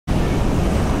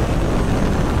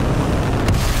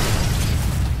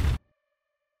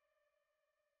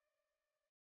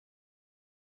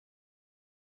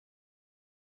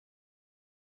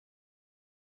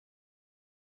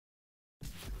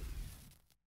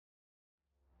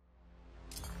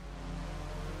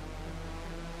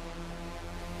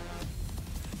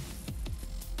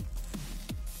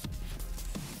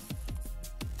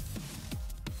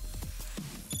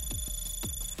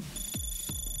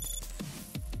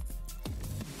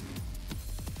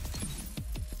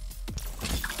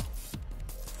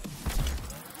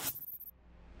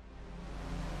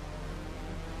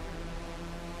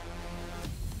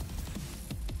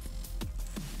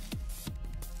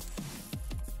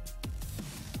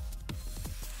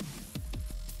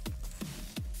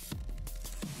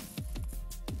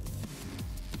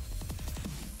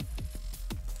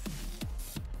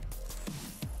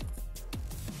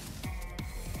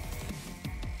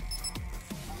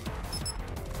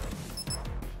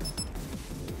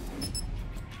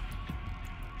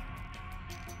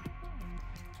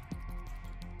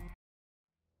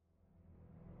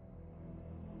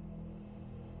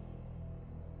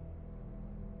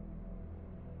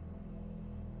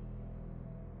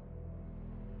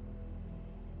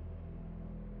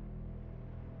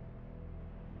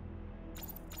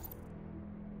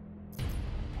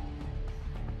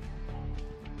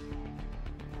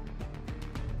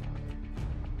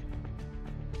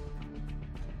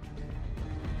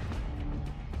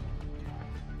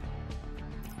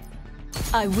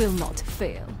I will not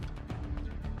fail.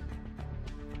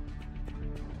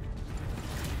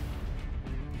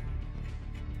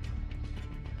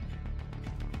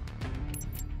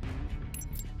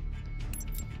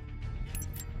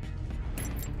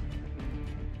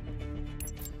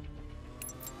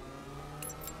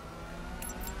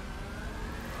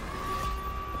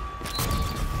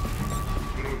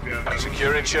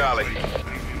 Securing Charlie.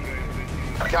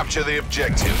 Capture the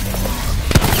objective.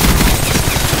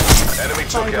 Enemy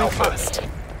took Alpha.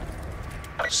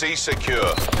 C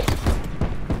secure.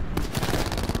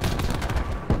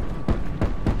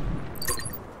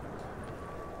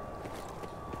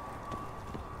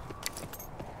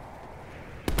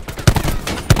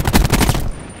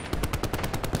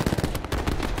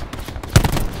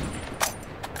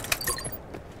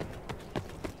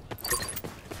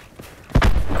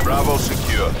 Bravo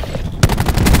secure.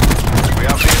 We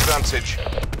have the advantage.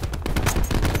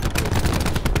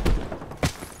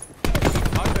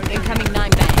 Incoming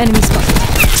 9 bang. Enemy spotted.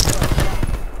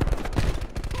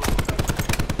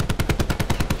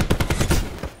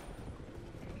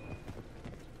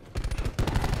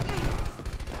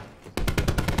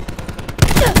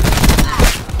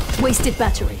 Wasted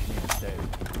battery.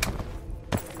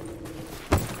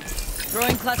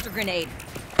 Throwing cluster grenade.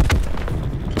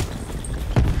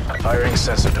 Firing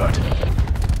sensor dart.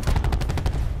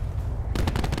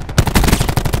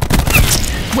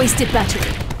 Wasted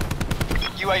battery.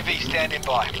 UAV standing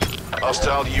by.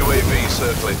 Hostile UAV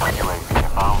circling. UAV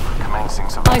above, commencing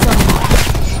some... Eyes on him.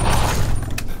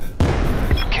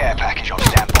 Care package on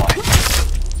standby.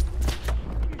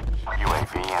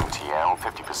 UAV MTL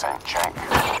 50% check.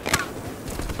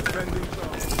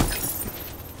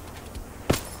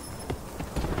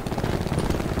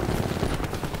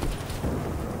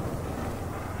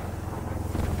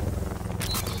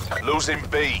 Losing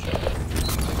B.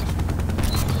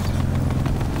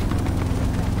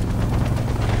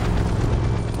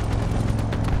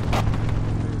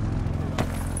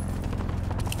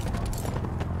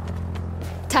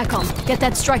 TACOM, get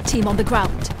that strike team on the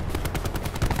ground.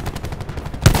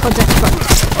 Contact front.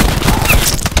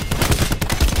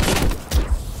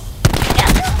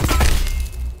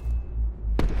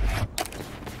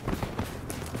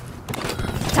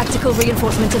 Tactical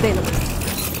reinforcement available.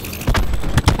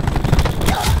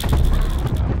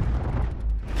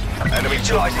 Enemy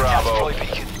took Bravo.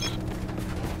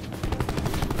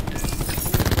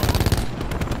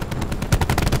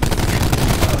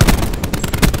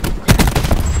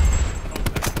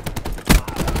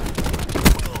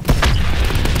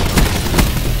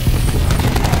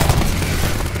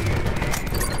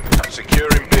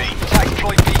 Securing B. Attack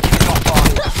deploy beacon not far.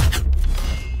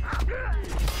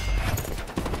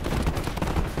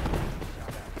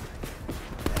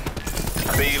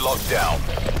 B locked down.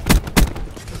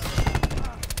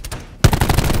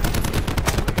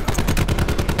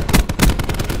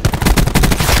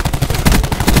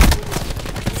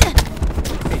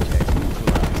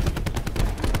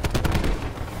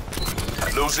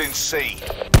 Losing C.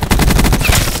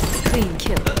 Clean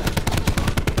kill.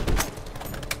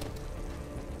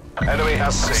 Enemy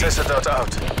has C. Sensor dart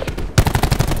out.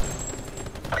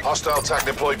 Hostile TAC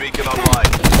deploy beacon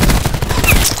online.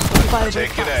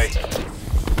 Taking A.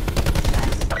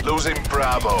 Losing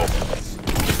Bravo.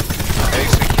 A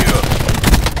secure.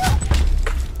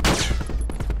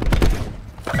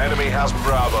 Enemy has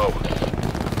Bravo.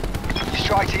 Your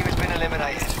strike team has been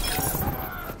eliminated.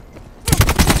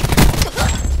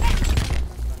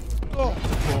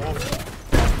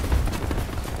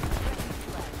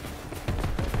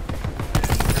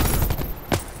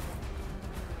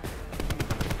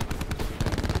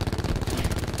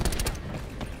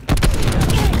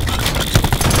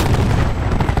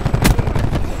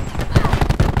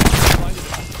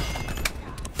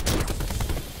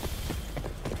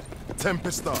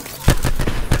 Tempest up.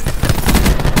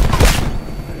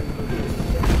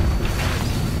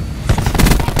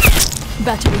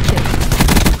 Battery kill.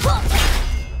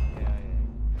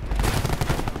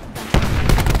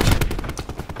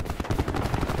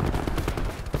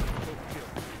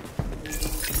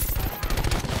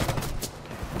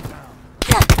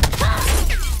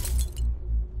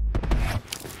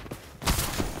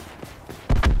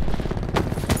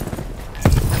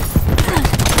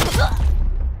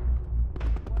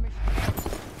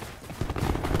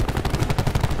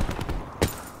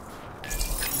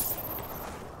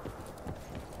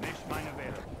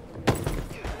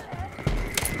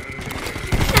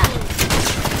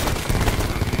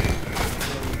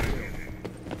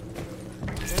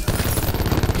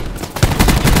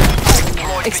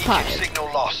 Expired. Signal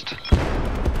lost.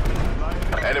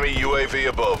 Enemy UAV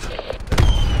above.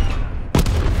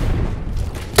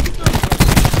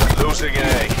 losing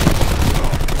A.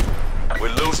 We're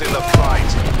losing the fight.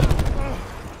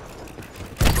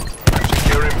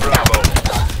 Securing Bravo.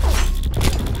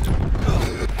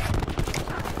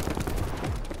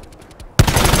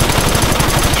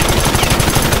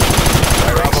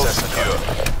 Bravo secure.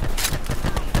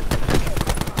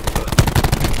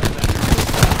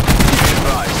 Be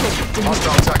advised.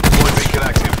 Hostile attack deploy beacon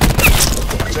active.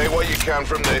 Take what you can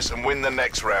from this and win the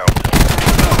next round.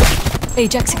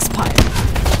 Ajax expired.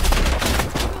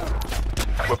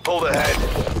 We're pulled ahead.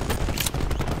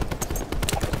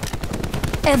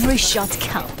 Every shot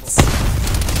counts.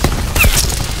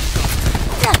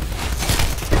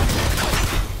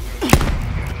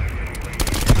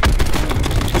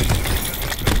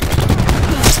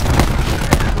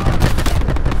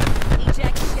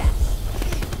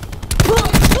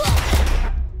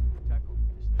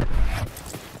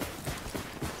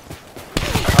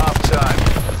 Half time.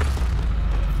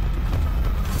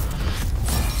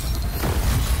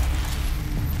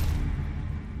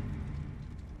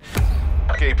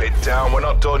 Keep it down, we're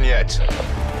not done yet.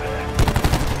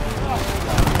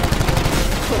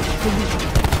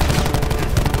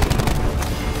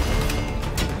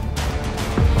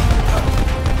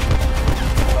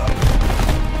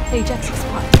 Ajax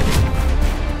expired.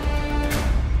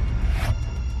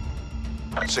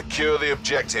 Secure the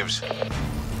objectives.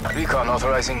 Recon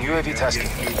authorizing UAV tasking.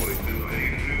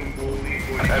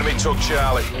 Enemy took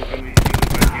Charlie.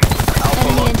 Alpha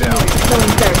Enemy locked down. engineer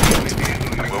deploying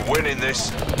barricade. We're winning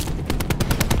this.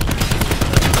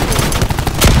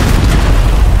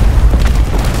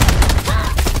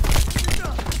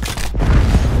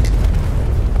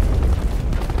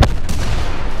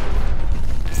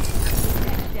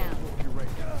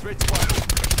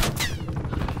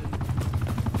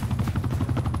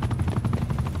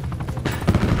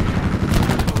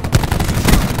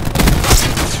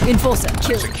 Enforcer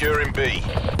killed. Securing B.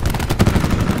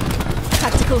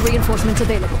 Tactical reinforcement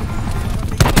available.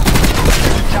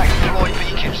 Attack deployed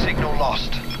beacon signal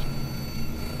lost.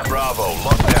 Bravo,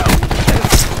 locked down.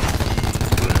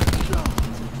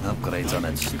 Upgrades on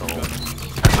install.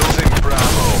 Losing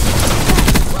Bravo.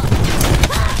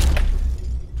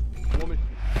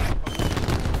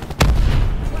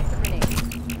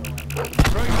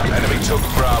 Enemy took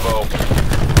Bravo.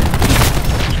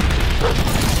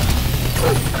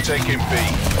 Taking B.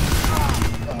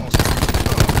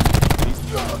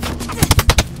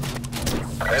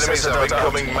 Enemies have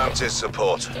incoming Mantis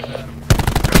support.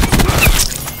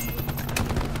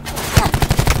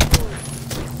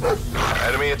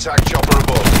 Enemy attack chopper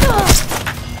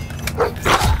above.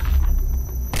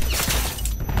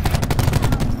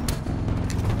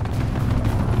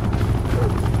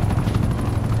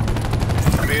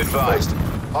 Be advised.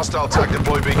 Hostile attack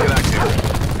deploy beacon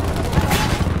active.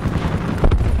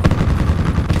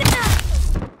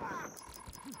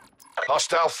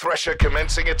 Hostile Thresher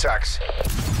commencing attacks.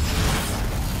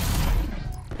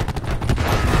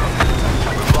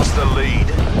 We've lost the lead.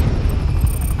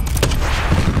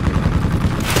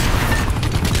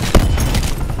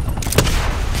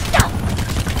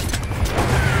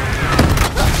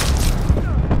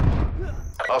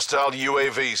 Hostile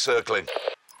UAV circling.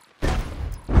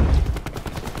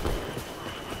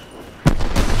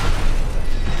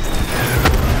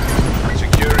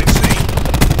 Securing C.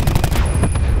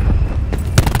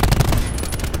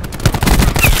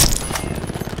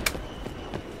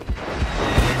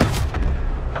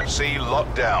 C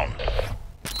locked down.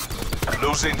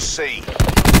 Losing C. They're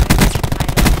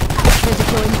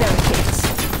deploying barricades.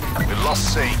 We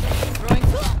lost C.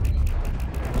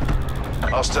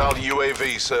 Hostile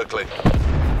UAV circling.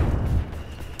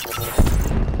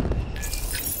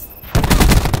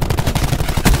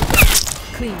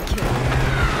 Clean kill.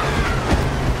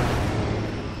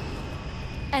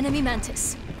 Enemy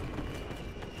Mantis.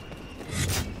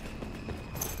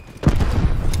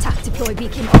 TAC deploy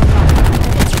beacon online.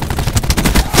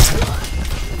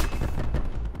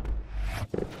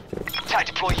 Attack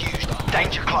deploy used.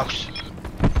 Danger close.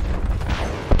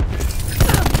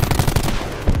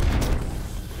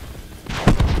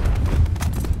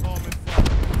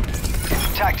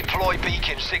 Attack deploy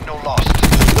beacon signal lost.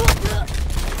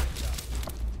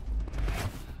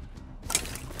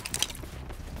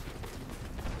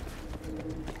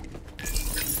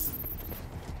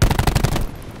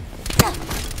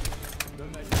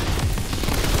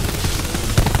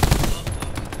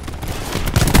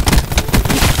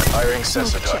 Firing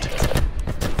sensor dart.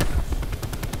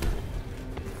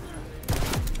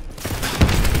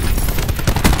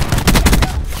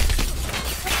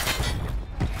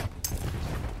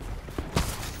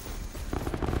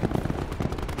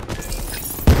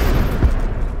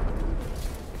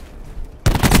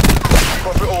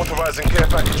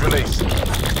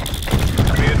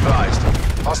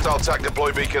 Hostile TAC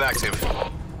deploy beacon active.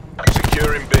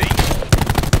 Securing B.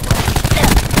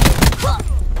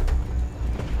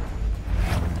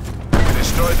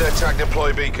 Destroyed their TAC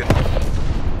deploy beacon.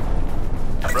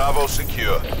 Bravo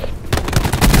secure.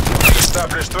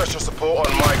 Established thresher support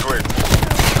on my grid.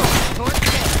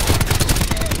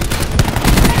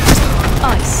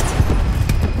 Iced.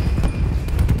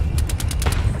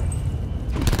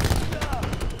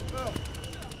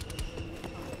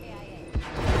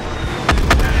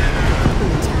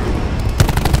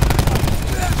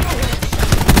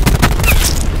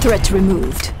 Threat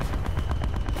removed.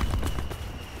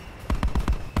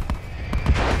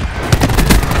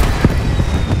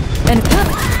 And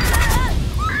coming.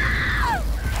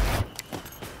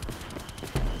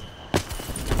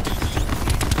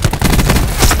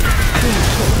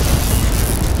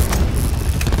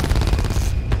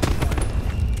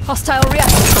 Hostile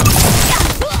reaction.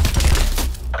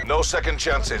 No second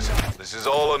chances. This is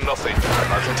all or nothing.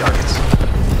 Marking targets.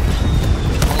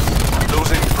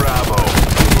 Losing Bravo.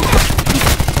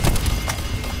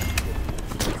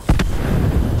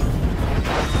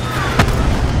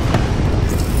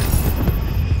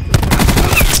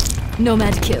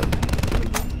 Nomad kill.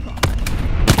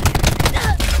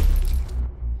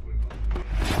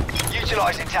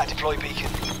 Utilizing TAC deploy beacon.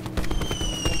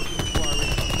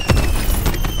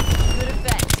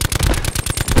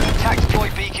 TAC deploy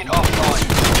beacon offline.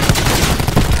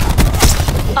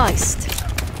 Iced.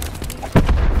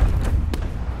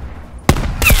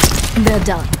 They're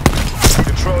done.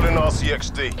 Controlling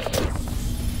RCXD.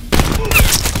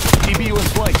 EBU in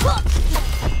flight.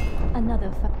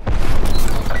 Another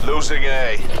Losing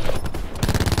A.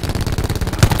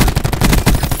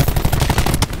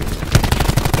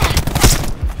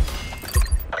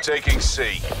 Taking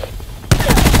C.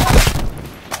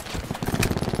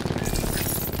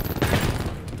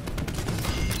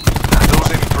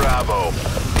 Losing Bravo.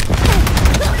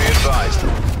 Be advised.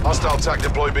 Hostile TAC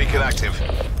deploy beacon active.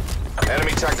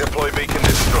 Enemy TAC deploy beacon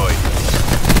destroyed.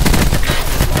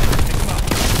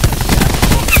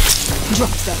 drop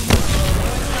them.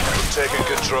 Taking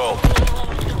control.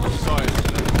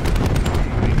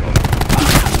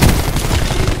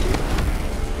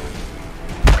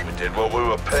 We did what we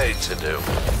were paid to do.